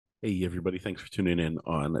Hey, everybody, thanks for tuning in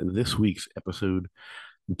on this week's episode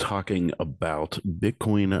talking about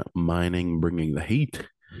Bitcoin mining bringing the heat,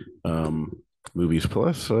 um, movies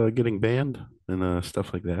plus getting banned and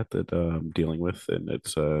stuff like that I'm dealing with. And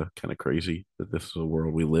it's kind of crazy that this is the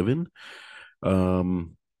world we live in.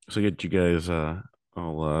 Um, so get you guys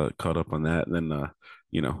all caught up on that. And then,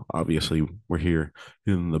 obviously, we're here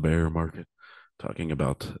in the bear market talking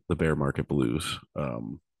about the bear market blues.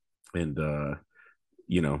 And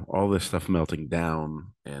all this stuff melting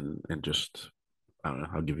down and just I don't know,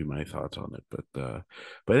 I'll give you my thoughts on it.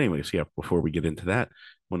 But anyways, yeah, before we get into that, I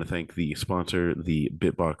want to thank the sponsor, the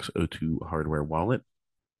BitBox O2 hardware wallet.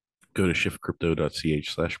 Go to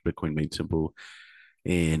shiftcrypto.ch/ Bitcoin made simple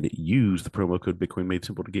and use the promo code Bitcoin made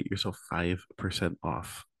simple to get yourself 5%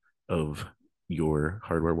 off of your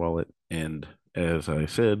hardware wallet. And as I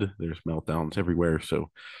said, there's meltdowns everywhere.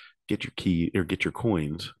 So get your key or get your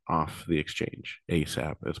coins off the exchange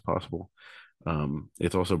ASAP as possible.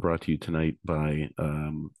 It's also brought to you tonight by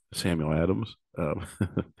Samuel Adams.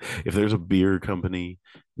 If there's a beer company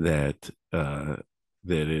that that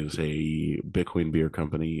is a Bitcoin beer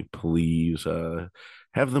company, please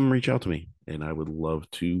have them reach out to me, and I would love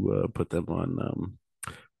to put them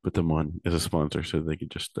on as a sponsor so they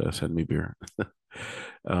could just send me beer.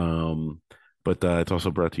 um, but it's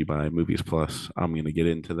also brought to you by Movies Plus. I'm going to get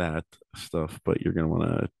into that stuff, but you're going to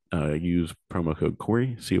want to use promo code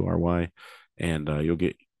Corey, Cory, and you'll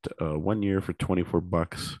get 1 year for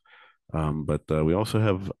 $24. But we also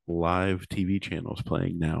have live TV channels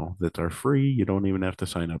playing now that are free. You don't even have to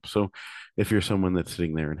sign up. So if you're someone that's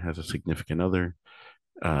sitting there and has a significant other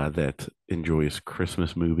that enjoys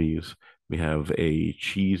Christmas movies, we have a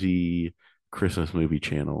cheesy Christmas movie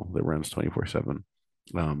channel that runs 24/7.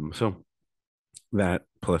 So that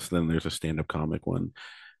plus then there's a stand-up comic one.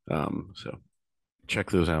 So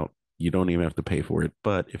check those out. You don't even have to pay for it,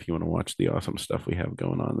 but if you want to watch the awesome stuff we have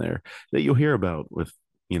going on there that you'll hear about with,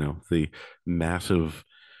 the massive,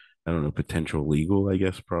 I don't know, potential legal, I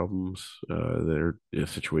guess, problems, there are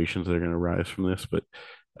situations that are going to arise from this, but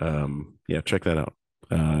yeah, check that out.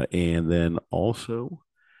 And then also,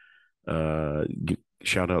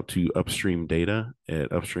 shout out to Upstream Data at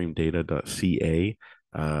upstreamdata.ca.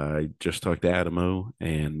 I just talked to Adamo,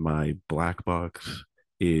 and my black box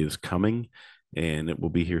is coming, and it will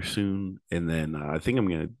be here soon. And then I think I'm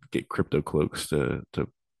gonna get Crypto Cloaks to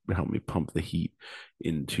help me pump the heat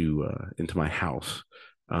into my house.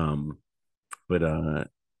 Um, but uh,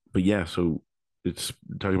 but yeah, so it's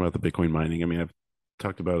talking about the Bitcoin mining. I mean, I've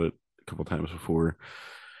talked about it a couple times before.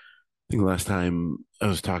 I think last time I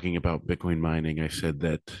was talking about Bitcoin mining, I said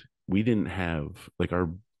that we didn't have like our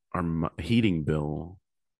heating bill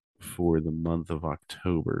for the month of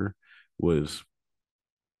October was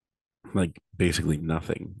like basically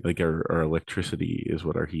nothing. Like our electricity is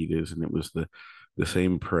what our heat is, and it was the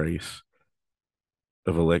same price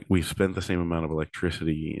of we spent the same amount of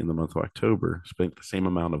electricity in the month of October, spent the same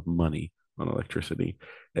amount of money on electricity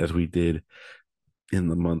as we did in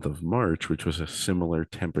the month of March, which was a similar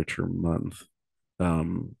temperature month.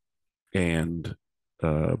 Um, and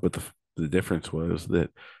but the difference was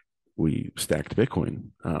that we stacked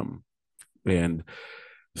Bitcoin. And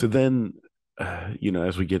so then,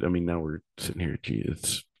 as we get, I mean, now we're sitting here, gee,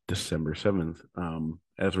 it's December 7th.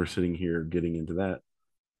 As we're sitting here getting into that,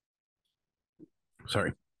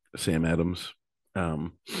 sorry, Sam Adams.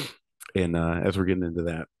 Um, and as we're getting into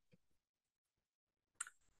that,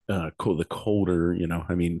 the colder,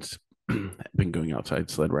 I mean, I've been going outside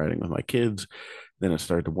sled riding with my kids. Then it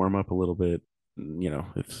started to warm up a little bit.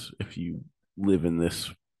 It's live in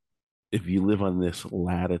this, if you live on this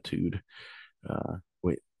latitude,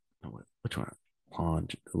 wait, no, which one?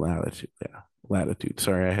 Latitude, yeah, latitude.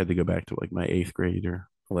 Sorry, I had to go back to like my eighth grade or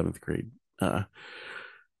 11th grade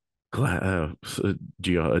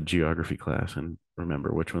geography class and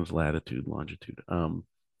remember which one's latitude, longitude.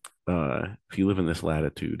 If you live in this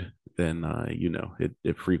latitude, then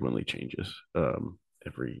it frequently changes.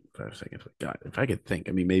 Every 5 seconds. Like God, if I could think,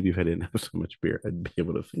 I mean, maybe if I didn't have so much beer, I'd be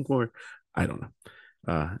able to think more. I don't know.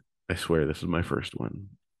 I swear this is my first one,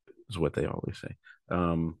 is what they always say.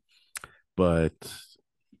 But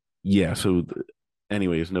yeah, so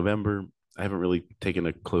anyways, November, I haven't really taken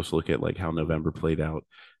a close look at like how November played out.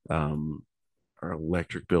 Um, our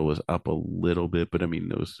electric bill was up a little bit, but I mean,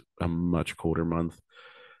 it was a much colder month.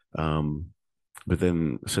 Um, but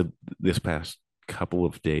then, so this past couple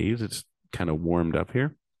of days, it's kind of warmed up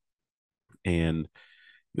here, and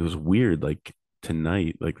it was weird. Like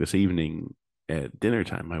tonight, like this evening at dinner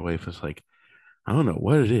time, my wife was like, I don't know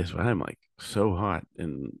what it is, but I'm like so hot.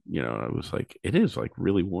 And, I was like, it is like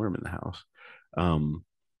really warm in the house. Um,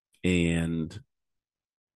 and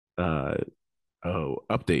uh oh,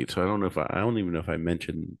 update. So I don't even know if I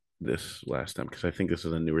mentioned this last time because I think this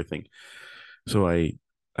is a newer thing. So I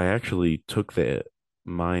actually took the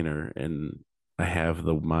miner and I have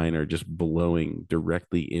the miner just blowing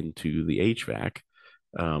directly into the HVAC.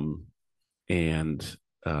 Um, and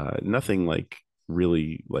nothing like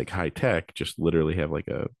really like high tech, just literally have like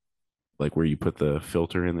a like where you put the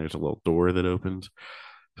filter in, there's a little door that opens.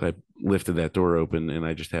 So I lifted that door open and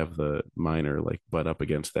I just have the miner like butt up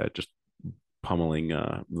against that, just pummeling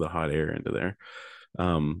the hot air into there.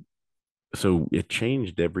 Um, so it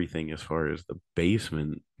changed everything as far as the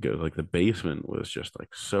basement goes. Like the basement was just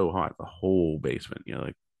like so hot, the whole basement,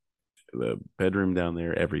 like the bedroom down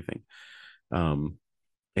there, everything. Um,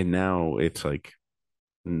 and now it's like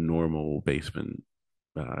normal basement,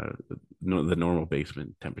 uh, no, the normal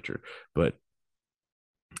basement temperature. But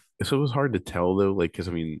so it was hard to tell though, like, because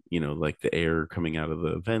I mean, like the air coming out of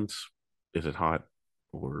the vents, is it hot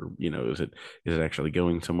or, is it actually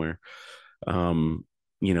going somewhere? Um,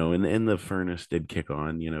 and the furnace did kick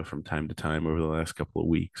on, from time to time over the last couple of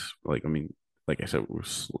weeks. Like, I mean, like I said, we were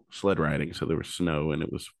sled riding, so there was snow and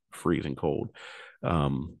it was freezing cold.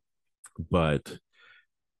 Um, but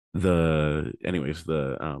anyways,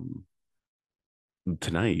 the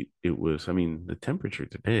tonight it was, I mean, the temperature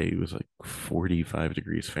today was like 45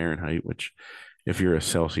 degrees Fahrenheit, which if you're a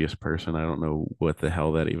Celsius person, I don't know what the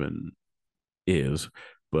hell that even is,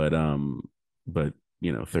 but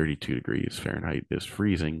 32 degrees Fahrenheit is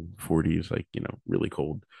freezing. 40 is like, really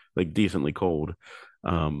cold, like decently cold.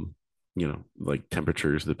 Um, like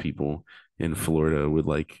temperatures that people in Florida would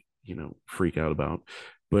like, freak out about.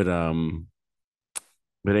 But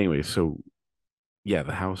anyway, so yeah,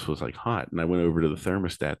 the house was like hot, and I went over to the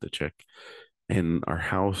thermostat to check, and our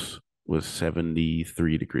house was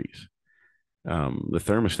 73 degrees. The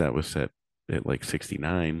thermostat was set at like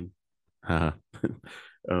 69. Uh,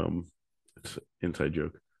 um, it's an inside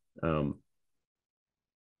joke. Um,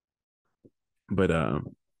 but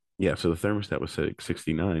yeah, so the thermostat was set at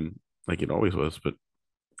 69, like it always was, but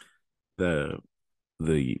the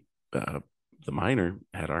the uh the miner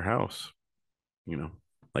had our house, you know,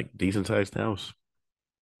 like decent sized house,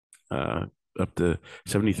 uh up to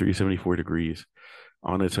 73, 74 degrees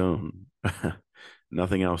on its own.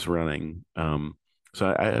 Nothing else running.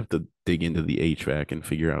 So I have to dig into the HVAC and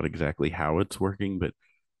figure out exactly how it's working, but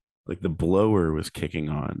like the blower was kicking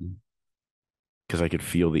on because I could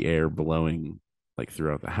feel the air blowing like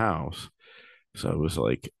throughout the house. So it was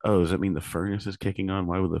like, oh, does that mean the furnace is kicking on?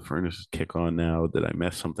 Why would the furnace kick on now? Did I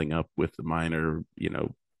mess something up with the miner,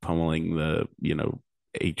 pummeling the,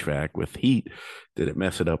 HVAC with heat? Did it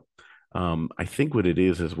mess it up? I think what it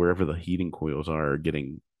is wherever the heating coils are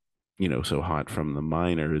getting, so hot from the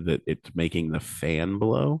miner that it's making the fan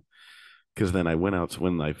blow. Because then I went out, so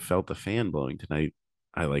when I felt the fan blowing tonight,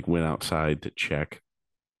 I like went outside to check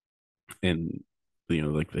and,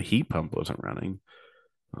 like the heat pump wasn't running.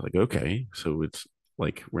 I was like, okay, so it's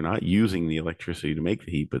like we're not using the electricity to make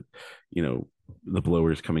the heat, but you know, the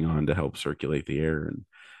blower is coming on to help circulate the air, and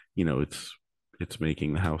it's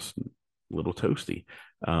making the house a little toasty.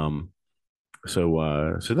 Um, so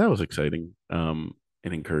that was exciting and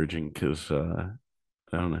encouraging because I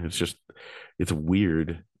don't know, it's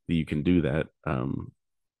weird that you can do that.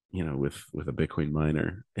 With a Bitcoin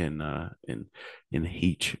miner and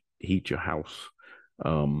heat your house.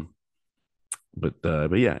 Um, but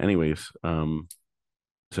yeah, anyways, so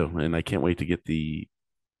and I can't wait to get the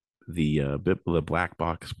black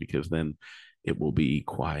box because then it will be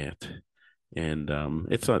quiet and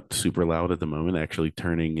it's not super loud at the moment. Actually,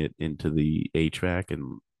 turning it into the HVAC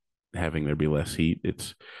and having there be less heat,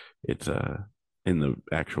 it's in the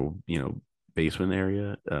actual basement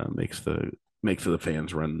area makes the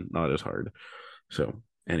fans run not as hard. So,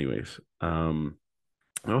 anyways, I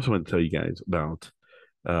also want to tell you guys about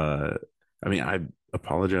uh I mean, I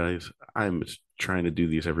apologize. I'm trying to do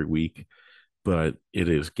these every week, but it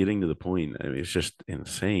is getting to the point. I mean, it's just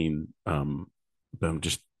insane.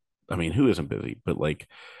 But I mean, who isn't busy? But like,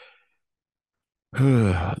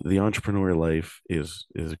 the entrepreneur life is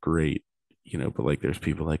great, But like, there's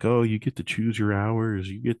people like, oh, you get to choose your hours,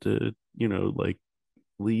 you get to, like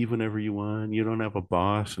leave whenever you want. You don't have a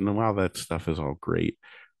boss, and while that stuff is all great,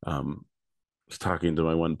 I was talking to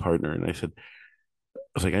my one partner, and I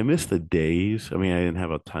was like, I miss the days. I mean, I didn't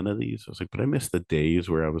have a ton of these. I was like, but I miss the days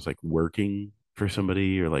where I was like working for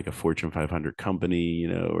somebody or like a Fortune 500 company,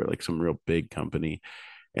 or like some real big company.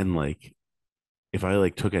 And like, if I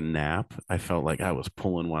like took a nap, I felt like I was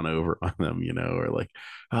pulling one over on them, or like,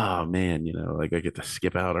 oh man, like I get to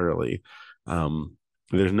skip out early.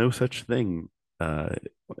 There's no such thing uh,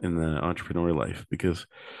 in the entrepreneur life because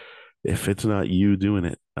if it's not you doing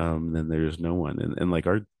it, then there's no one. And like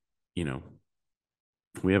our, you know,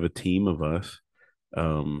 we have a team of us,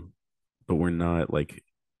 um, but we're not like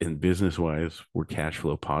in business wise, we're cash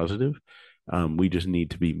flow positive. We just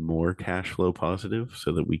need to be more cash flow positive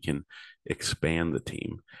so that we can expand the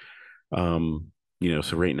team.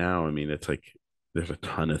 So right now, I mean, it's like there's a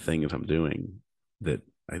ton of things I'm doing that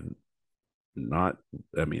I not,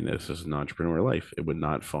 I mean, this is an entrepreneur life. It would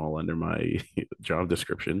not fall under my job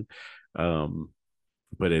description. Um,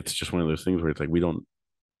 but it's just one of those things where it's like we don't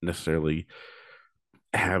necessarily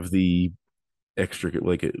have the extra,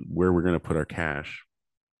 like where we're going to put our cash.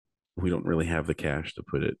 We don't really have the cash to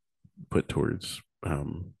put towards,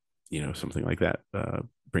 something like that.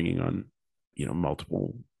 Bringing on,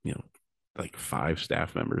 multiple, like five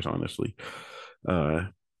staff members, honestly. Uh,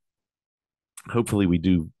 Hopefully we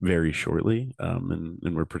do very shortly,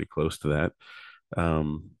 and we're pretty close to that.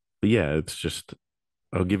 But yeah, it's just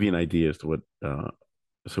I'll give you an idea as to what.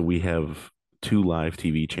 So we have two live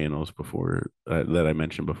TV channels before that I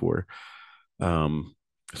mentioned before. Um,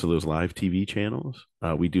 so those live TV channels,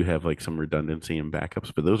 we do have like some redundancy and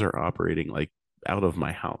backups, but those are operating like out of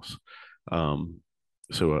my house. Um,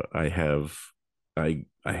 so I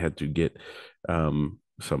had to get some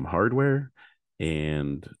hardware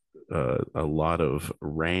and a lot of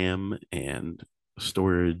RAM and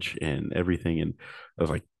storage and everything, and I was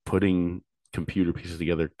like putting computer pieces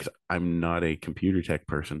together because I'm not a computer tech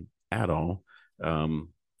person at all.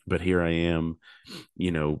 Um, but here I am,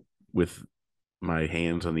 with my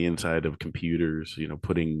hands on the inside of computers,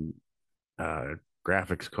 putting uh,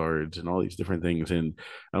 graphics cards and all these different things. And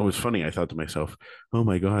it was funny. I thought to myself, oh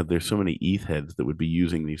my God, there's so many ETH heads that would be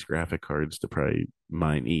using these graphic cards to probably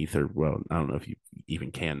mine ETH, or, well, I don't know if you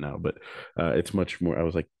even can now, but it's much more, I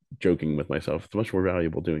was like joking with myself. It's much more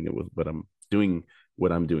valuable doing it with what I'm doing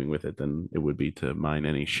with it than it would be to mine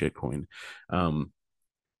any shitcoin. Um,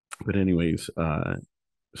 but anyways, so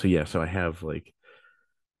yeah, so I have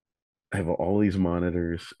all these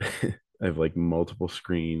monitors. I have like multiple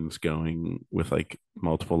screens going with like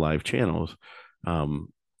multiple live channels.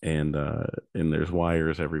 Um, and there's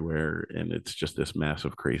wires everywhere, and it's just this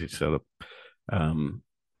massive crazy setup. Um,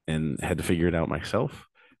 and had to figure it out myself.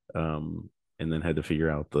 Um, and then had to figure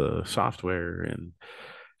out the software and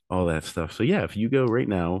all that stuff. So yeah, if you go right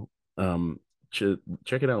now, um, ch-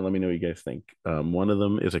 check it out and let me know what you guys think. One of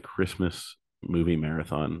them is a Christmas movie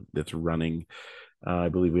marathon that's running. I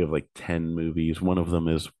believe we have like 10 movies. One of them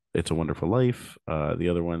is It's a Wonderful Life. The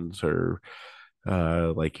other ones are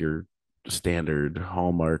like your standard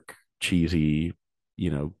Hallmark cheesy,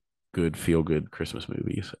 you know, good feel good Christmas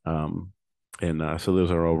movies. And so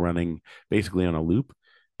those are all running basically on a loop.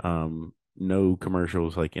 No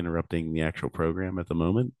commercials like interrupting the actual program at the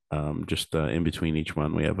moment. Just in between each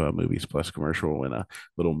one, we have a Movies Plus commercial and a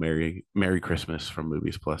little Merry Christmas from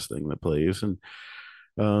Movies Plus thing that plays, and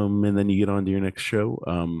then you get on to your next show.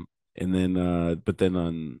 And then but then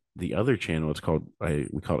on the other channel, it's called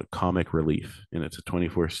we call it Comic Relief, and it's a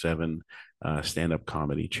 24/7 stand-up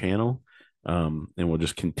comedy channel. And we'll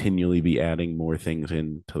just continually be adding more things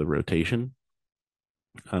into the rotation,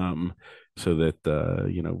 um, so that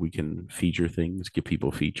we can feature things, get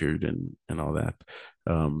people featured, and all that.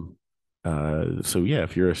 Um, so yeah,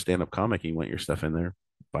 if you're a stand-up comic and you want your stuff in there,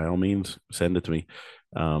 by all means, send it to me.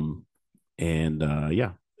 And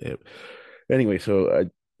yeah, anyway, so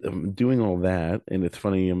I'm doing all that, and it's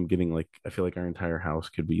funny. I'm getting like I feel like our entire house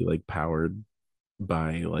could be like powered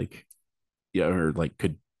by like, yeah, or like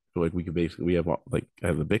could like we could basically we have like I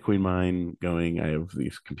have the Bitcoin mine going. I have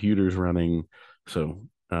these computers running. So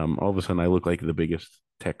all of a sudden I look like the biggest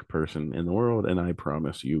tech person in the world, and I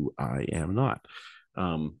promise you I am not.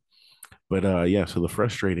 Um, but yeah, so the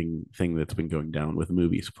frustrating thing that's been going down with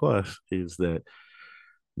Movies Plus is that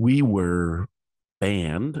we were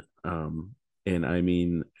banned, and I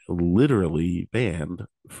mean literally banned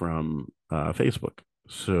from Facebook.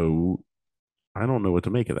 So I don't know what to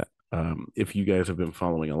make of that. If you guys have been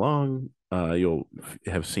following along, you'll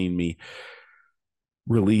have seen me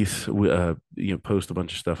post a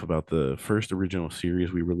bunch of stuff about the first original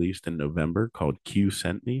series we released in November called Q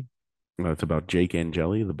Sent Me. It's about Jake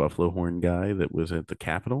Angeli, the Buffalo Horn guy that was at the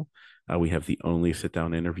Capitol. We have the only sit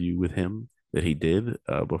down interview with him that he did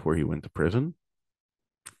before he went to prison.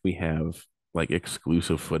 We have like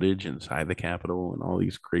exclusive footage inside the Capitol and all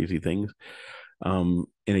these crazy things. And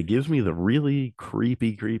it gives me the really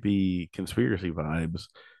creepy conspiracy vibes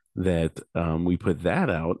that we put that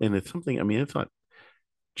out. And it's something, I mean, it's not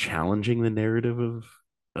challenging the narrative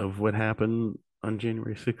of what happened on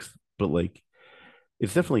January 6th, but like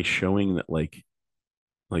it's definitely showing that like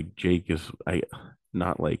Jake is I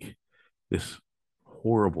not like this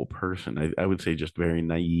horrible person. I would say just very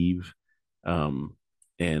naive, um,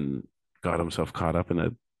 and got himself caught up in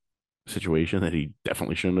a situation that he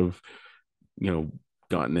definitely shouldn't have, you know,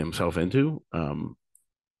 gotten himself into.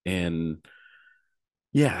 And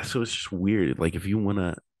yeah, so it's just weird. Like if you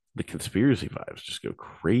wanna the conspiracy vibes just go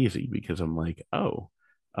crazy because I'm like, oh,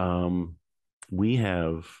 um, we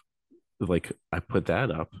have like I put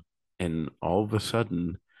that up and all of a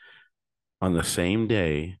sudden on the same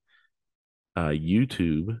day,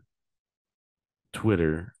 YouTube,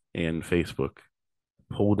 Twitter, and Facebook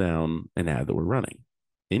pull down an ad that we're running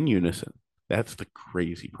in unison. That's the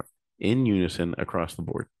crazy part. In unison across the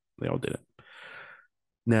board. They all did it.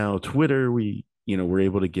 Now, Twitter, we're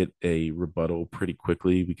able to get a rebuttal pretty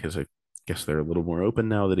quickly because I guess they're a little more open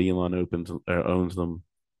now that Elon owns them.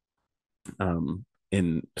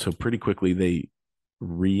 And so pretty quickly they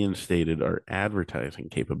reinstated our advertising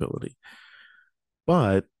capability,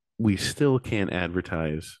 but we still can't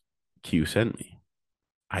advertise Q sent me.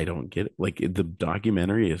 I don't get it. Like the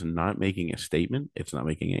documentary is not making a statement. It's not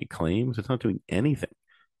making any claims. It's not doing anything.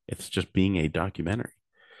 It's just being a documentary.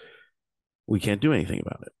 We can't do anything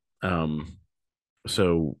about it.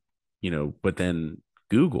 So, but then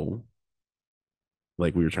Google,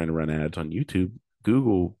 like we were trying to run ads on YouTube,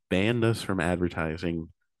 Google banned us from advertising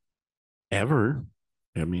ever.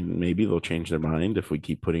 I mean, maybe they'll change their mind if we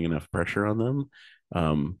keep putting enough pressure on them.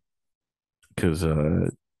 Um, because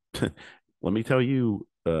let me tell you,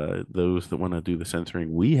 those that want to do the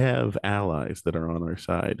censoring, we have allies that are on our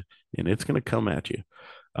side, and it's going to come at you.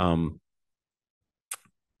 Um,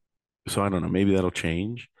 so I don't know, maybe that'll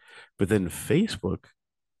change. But then Facebook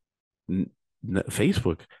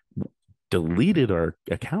deleted our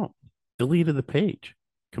account, deleted the page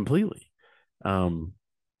completely. Um,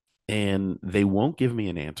 and they won't give me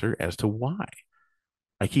an answer as to why.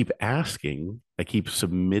 I keep asking, I keep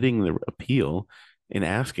submitting the appeal and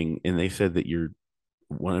asking, and they said that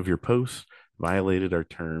one of your posts violated our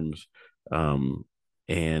terms, um,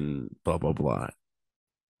 and blah blah blah.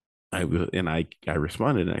 I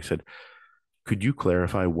responded and I said, could you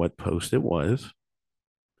clarify what post it was,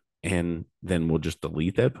 and then we'll just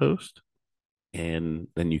delete that post, and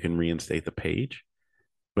then you can reinstate the page.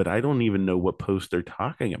 But I don't even know what post they're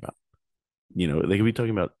talking about. They could be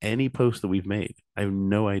talking about any post that we've made. I have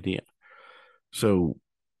no idea. So,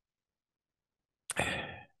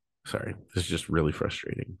 sorry, this is just really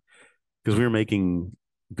frustrating because we were making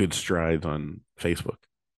good strides on Facebook.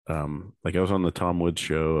 Like I was on the Tom Woods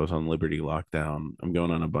show, I was on Liberty Lockdown. I'm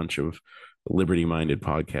going on a bunch of liberty-minded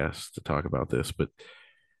podcasts to talk about this, but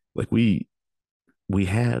like we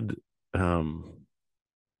had, I mean,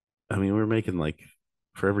 we were making like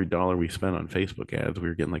for every dollar we spent on Facebook ads, we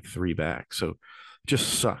were getting like three back. So it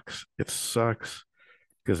just sucks. It sucks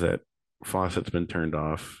because that faucet's been turned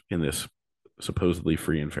off in this supposedly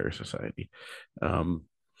free and fair society. Um,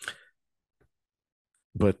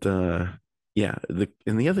 but yeah,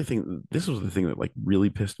 the other thing, this was the thing that like really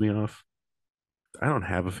pissed me off. I don't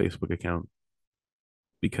have a Facebook account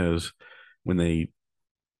because when they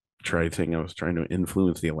tried saying I was trying to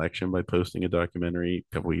influence the election by posting a documentary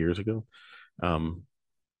a couple of years ago, um,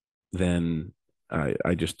 then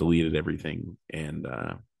I just deleted everything and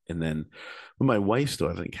then but my wife still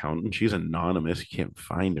has an account and she's anonymous. You can't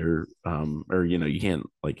find her. Or you can't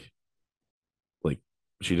like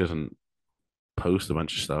she doesn't post a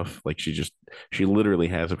bunch of stuff. Like she literally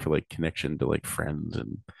has it for like connection to like friends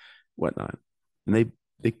and whatnot. And they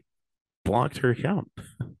blocked her account.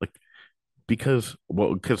 Like because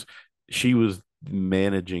she was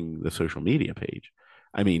managing the social media page.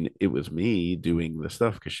 I mean, it was me doing the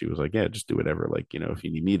stuff because she was like, yeah, just do whatever. Like, if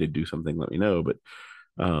you need me to do something, let me know. But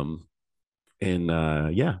um and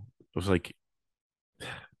yeah, it was like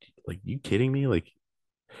you kidding me? Like,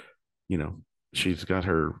 you know, she's got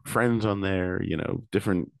her friends on there,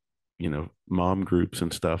 different, mom groups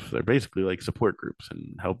and stuff. They're basically like support groups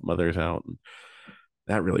and help mothers out. And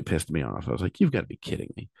that really pissed me off. I was like, you've got to be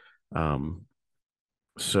kidding me. Um,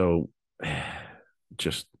 so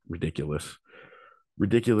just ridiculous,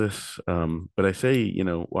 ridiculous. But I say,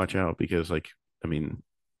 watch out because like, I mean,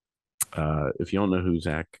 if you don't know who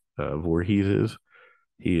Zach Voorhees is,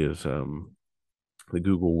 he is the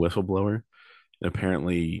Google whistleblower. And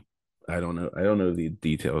apparently, I don't know the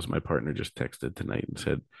details. My partner just texted tonight and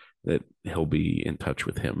said that he'll be in touch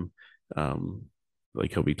with him. Um,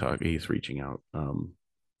 like he'll be talking, he's reaching out.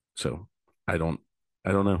 So I don't,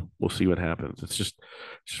 I don't know. We'll see what happens. It's just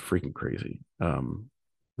freaking crazy.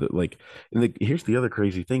 Like, and here's the other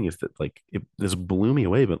crazy thing is that like this blew me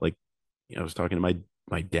away. But like, I was talking to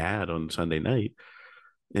my dad on Sunday night,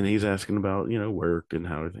 and he's asking about work and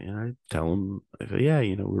how everything. And I tell him, I say, yeah,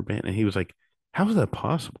 we're banned. And he was like, How is that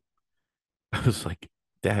possible? I was like,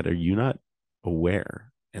 Dad, are you not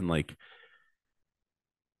aware? And like,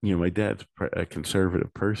 my dad's a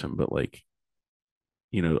conservative person, but like,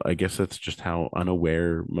 I guess that's just how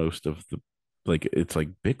unaware most of the, like, it's like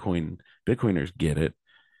Bitcoiners get it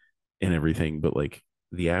and everything, but like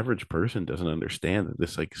the average person doesn't understand that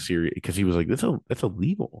this like serious, because he was like, that's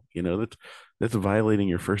illegal, that's violating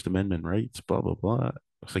your First Amendment rights, blah blah blah.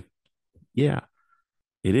 I was like, yeah,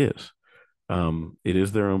 it is. It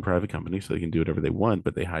is their own private company, so they can do whatever they want,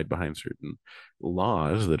 but they hide behind certain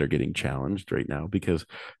laws that are getting challenged right now because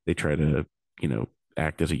they try to,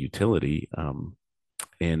 act as a utility, and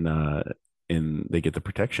they get the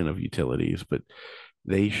protection of utilities, but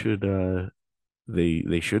they should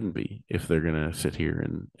they shouldn't be if they're gonna sit here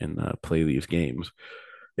and play these games.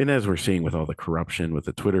 And as we're seeing with all the corruption with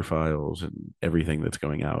the Twitter files and everything that's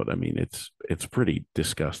going out, I mean, it's pretty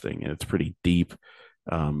disgusting and it's pretty deep.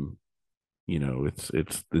 Um,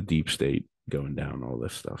 it's the deep state going down all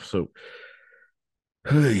this stuff. So,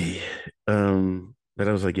 but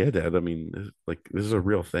I was like, yeah, Dad. I mean, this is a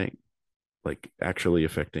real thing, like actually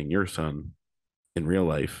affecting your son in real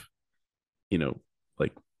life. You know,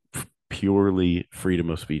 like purely freedom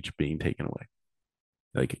of speech being taken away.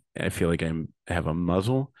 Like I feel like I have a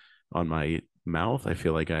muzzle on my mouth. I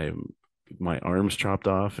feel like I'm my arms chopped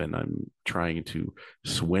off and I'm trying to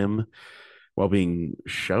swim while being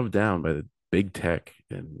shoved down by the big tech.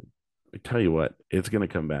 And I tell you what, it's going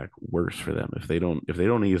to come back worse for them if they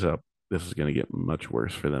don't ease up. This is going to get much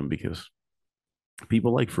worse for them because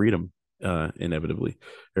people like freedom, inevitably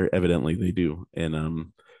or evidently they do,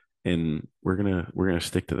 and we're gonna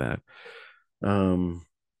stick to that. Um,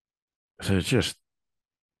 so it's just,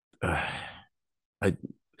 I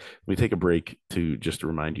we take a break to just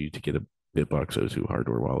remind you to get a Bitbox O2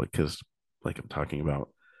 hardware wallet because, like I'm talking about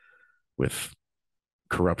with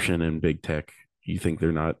corruption and big tech, you think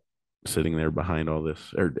they're not sitting there behind all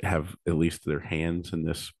this or have at least their hands in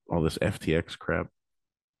this all this FTX crap.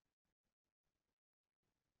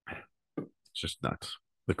 It's just nuts.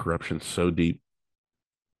 The corruption's so deep.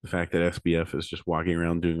 The fact that SBF is just walking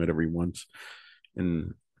around doing whatever he wants,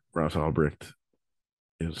 and Ross Ulbricht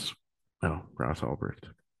is, oh, Ross Ulbricht.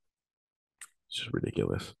 It's just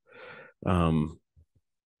ridiculous. Um,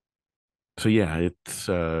 so yeah,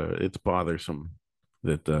 it's bothersome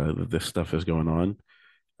that this stuff is going on.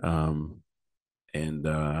 Um, and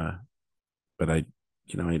but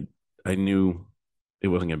I knew it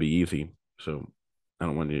wasn't gonna be easy, so I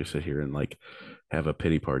don't want you to sit here and like have a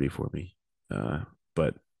pity party for me.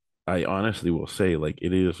 But I honestly will say, like,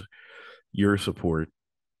 it is your support.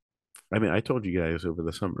 I mean, I told you guys over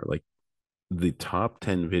the summer, like the top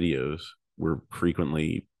 10 videos were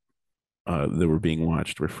frequently that were being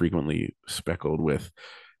watched were frequently speckled with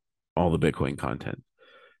all the Bitcoin content.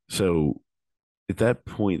 So at that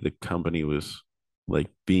point, the company was like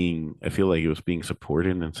I feel like it was being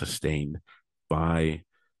supported and sustained by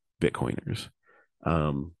Bitcoiners.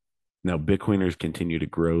 Um, Now, Bitcoiners continue to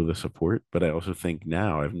grow the support, but I also think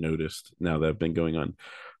now I've noticed now that I've been going on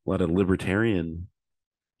a lot of libertarian,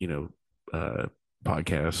 you know, uh,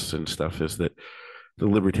 podcasts and stuff, is that the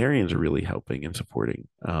libertarians are really helping and supporting.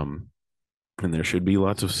 And there should be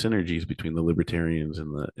lots of synergies between the libertarians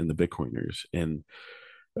and the Bitcoiners. And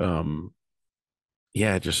um,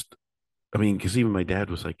 yeah, just I mean, because even my dad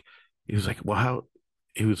was like, he was like, well,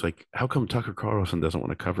 he was like, how come Tucker Carlson doesn't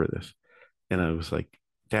want to cover this? And I was like,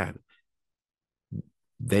 Dad,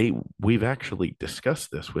 we've actually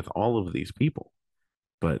discussed this with all of these people,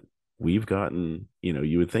 but we've gotten,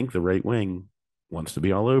 you would think the right wing wants to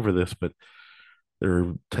be all over this, but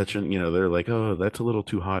they're touching, they're like, oh, that's a little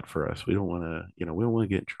too hot for us. We don't want to, we don't want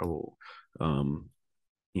to get in trouble. Um,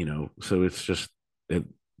 so it's just, it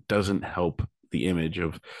doesn't help the image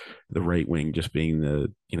of the right wing just being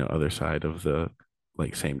the, other side of the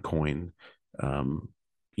like same coin. Um,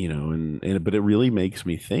 but it really makes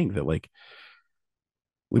me think that like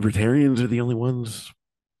libertarians are the only ones,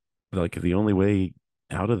 like the only way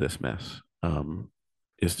out of this mess,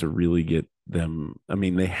 is to really get them. I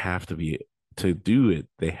mean, they have to be to do it.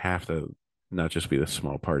 They have to not just be the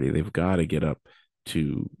small party. They've got to get up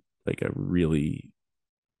to like a really,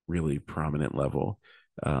 really prominent level,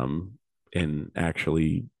 um, and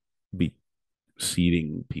actually be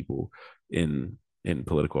seating people in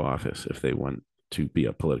political office if they want to be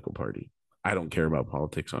a political party. I don't care about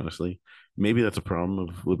politics, honestly. Maybe that's a problem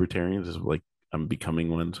of libertarians is like I'm becoming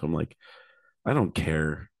one. So I'm like, I don't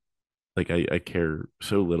care. Like I care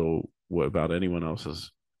so little about anyone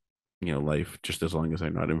else's, life, just as long as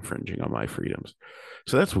I'm not infringing on my freedoms.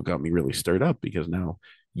 So that's what got me really stirred up because now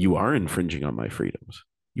you are infringing on my freedoms.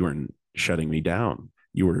 You are shutting me down.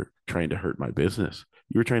 You were trying to hurt my business.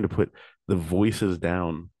 You were trying to put the voices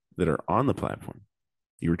down that are on the platform.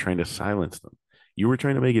 You were trying to silence them. You were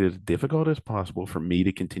trying to make it as difficult as possible for me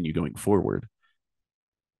to continue going forward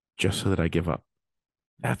just so that I give up.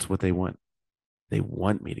 That's what they want. They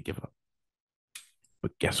want me to give up.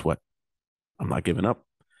 But guess what? I'm not giving up.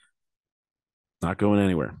 Not going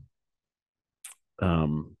anywhere.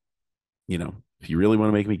 Um, if you really want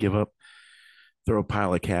to make me give up, throw a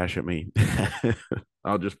pile of cash at me.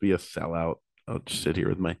 I'll just be a sellout. I'll just sit here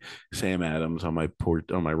with my Sam Adams on my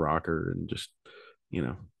port on my rocker and just, you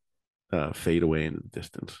know, fade away in the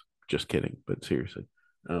distance. Just kidding, but seriously,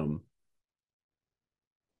 um,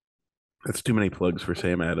 that's too many plugs for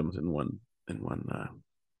Sam Adams in one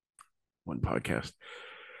podcast.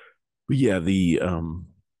 But yeah,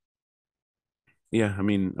 I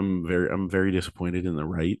mean, I'm very disappointed in the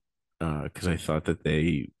right because I thought that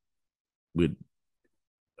they would.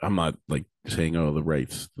 I'm not like saying, oh, the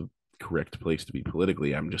right's the correct place to be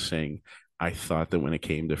politically. I'm just saying I thought that when it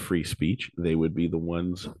came to free speech, they would be the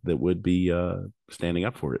ones that would be standing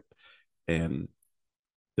up for it, and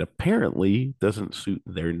it apparently doesn't suit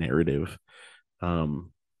their narrative.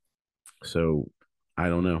 Um, so I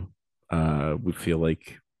don't know. We feel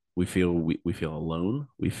like we feel alone.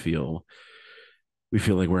 We feel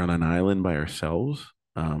like we're on an island by ourselves.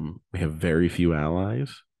 We have very few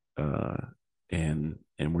allies, uh, and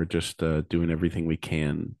we're just doing everything we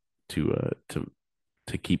can to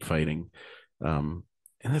to keep fighting. Um,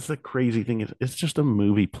 and that's the crazy thing is it's just a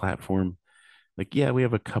movie platform. Like, yeah, we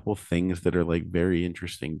have a couple things that are like very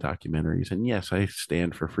interesting documentaries, and yes, I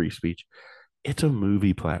stand for free speech. It's a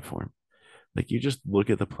movie platform. Like you just look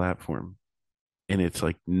at the platform, and it's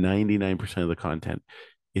like 99% of the content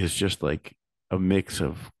is just like a mix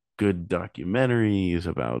of good documentaries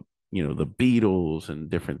about the Beatles and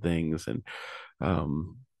different things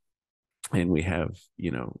um and we have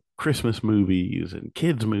Christmas movies and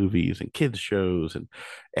kids shows and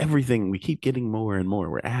everything. We keep getting more and more.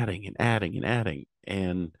 We're adding and adding and adding,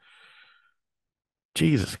 and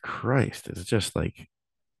Jesus Christ, it's just like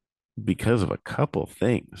because of a couple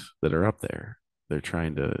things that are up there, they're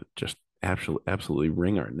trying to just absolutely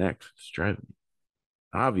wring our necks. It's driving me,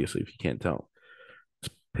 obviously, if you can't tell,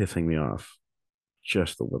 it's pissing me off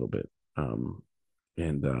just a little bit.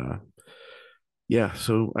 And Yeah,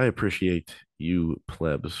 so I appreciate you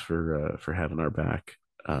plebs for having our back,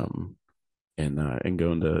 um, and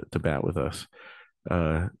going to bat with us,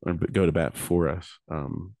 or go to bat for us,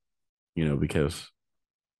 because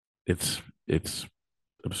it's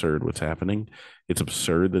absurd what's happening. It's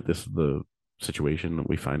absurd that this is the situation that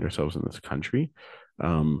we find ourselves in this country.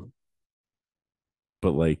 Um,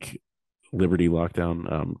 but like Liberty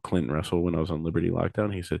lockdown, Clinton Russell, when I was on Liberty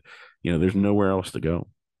lockdown, he said, there's nowhere else to go.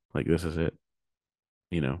 Like this is it.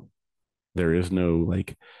 You know, there is no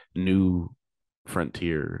like new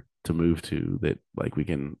frontier to move to that like we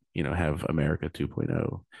can, have America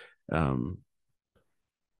 2.0. Um,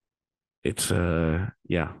 it's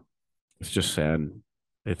yeah, it's just sad.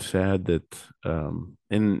 It's sad that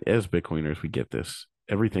and as Bitcoiners we get this.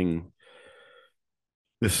 Everything,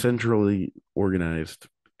 this centrally organized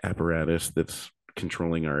apparatus that's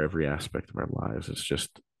controlling our every aspect of our lives. It's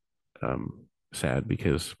just sad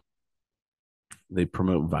because they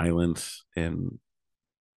promote violence and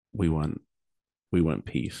we want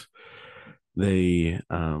peace. They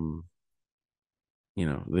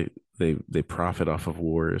they profit off of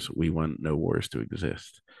wars. We want no wars to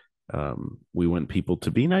exist. We want people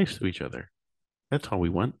to be nice to each other. That's all we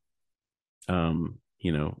want.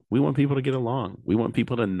 We want people to get along. We want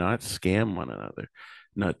people to not scam one another,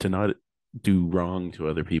 not do wrong to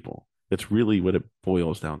other people. That's really what it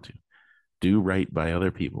boils down to. Do right by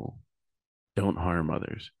other people. Don't harm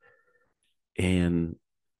others. And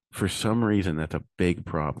for some reason, that's a big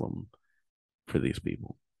problem for these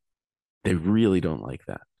people. They really don't like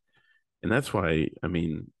that. And that's why, I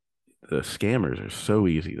mean, the scammers are so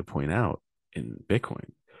easy to point out in Bitcoin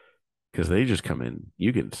because they just come in.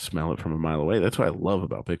 You can smell it from a mile away. That's what I love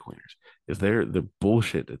about Bitcoiners is the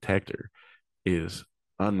bullshit detector is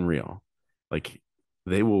unreal. Like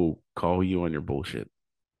they will call you on your bullshit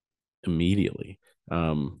immediately.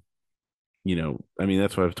 I mean,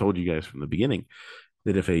 that's what I've told you guys from the beginning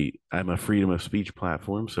that if I'm a freedom of speech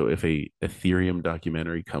platform, so if a Ethereum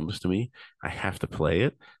documentary comes to me, I have to play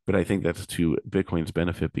it. But I think that's to Bitcoin's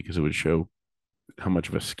benefit because it would show how much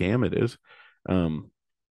of a scam it is. Um,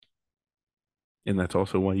 and that's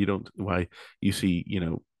also why you see,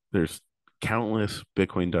 there's countless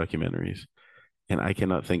Bitcoin documentaries, and I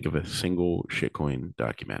cannot think of a single shitcoin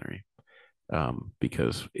documentary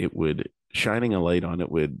because it would shining a light on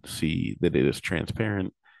it would see that it is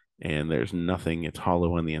transparent and there's nothing. It's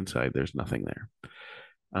hollow on the inside. There's nothing there.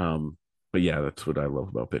 Um, but yeah, that's what I love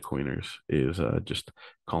about Bitcoiners is just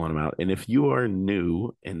calling them out. And if you are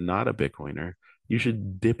new and not a Bitcoiner, you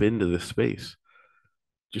should dip into this space.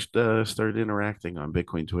 Just start interacting on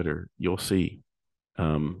Bitcoin Twitter. You'll see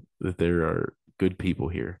that there are good people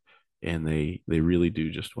here, and they really do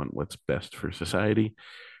just want what's best for society.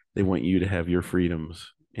 They want you to have your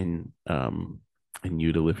freedoms and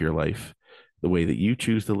you to live your life the way that you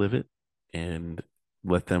choose to live it, and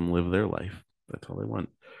let them live their life. That's all they want.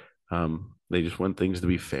 They just want things to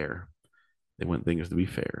be fair. They want things to be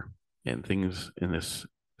fair, and things in this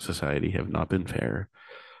society have not been fair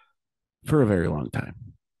for a very long time.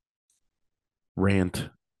 Rant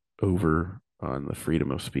over on the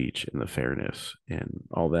freedom of speech and the fairness and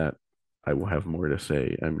all that. I will have more to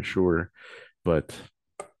say, I'm sure, but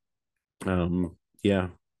yeah,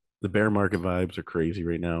 the bear market vibes are crazy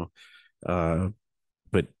right now. Uh,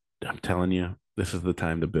 but I'm telling you, this is the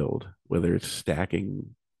time to build, whether it's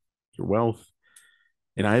stacking your wealth.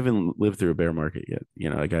 And I haven't lived through a bear market yet.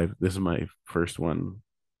 Like this is my first one.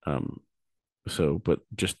 Um, but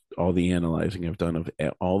just all the analyzing I've done of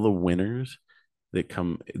all the winners that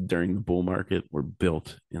come during the bull market were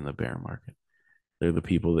built in the bear market. They're the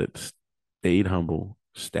people that stayed humble,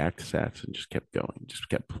 stacked sats, and just kept going, just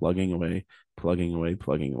kept plugging away, plugging away,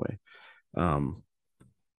 plugging away. Um,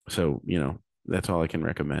 so that's all I can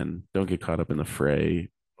recommend. Don't get caught up in the fray,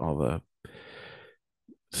 all the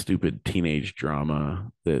stupid teenage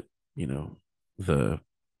drama that the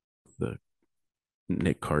the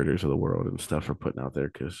Nick Carters of the world and stuff are putting out there.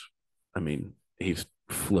 Because I mean, he's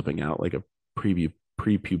flipping out like a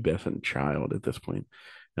prepubescent child at this point.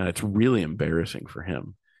 It's really embarrassing for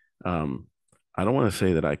him. Um, I don't want to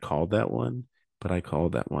say that I called that one, but I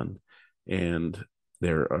called that one, and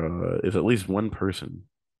there is at least one person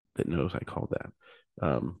that knows I called that.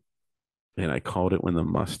 And I called it when the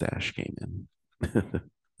mustache came in.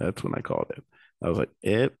 That's when I called it. I was like,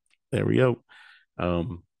 there we go.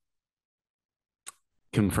 Um,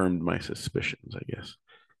 Confirmed my suspicions, I guess.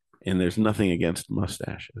 And there's nothing against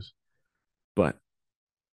mustaches, but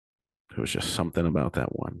it was just something about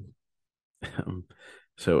that one. Um,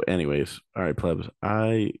 so, anyways, all right, plebs.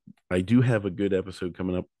 I do have a good episode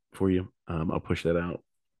coming up for you. I'll push that out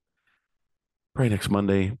probably next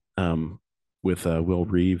Monday. With Will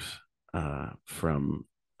Reeves from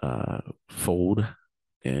Fold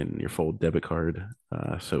and your Fold debit card.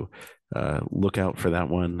 So look out for that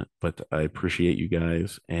one. But I appreciate you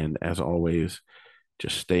guys, and as always,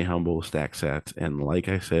 just stay humble, stack sats, and like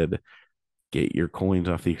I said, get your coins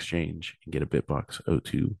off the exchange and get a Bitbox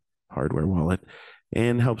O2 hardware wallet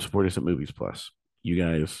and help support us at Movies Plus. You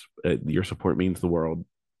guys, your support means the world.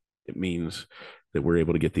 It means that we're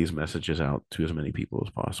able to get these messages out to as many people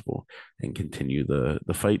as possible and continue the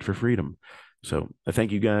fight for freedom. So I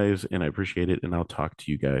thank you guys and I appreciate it. And I'll talk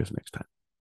to you guys next time.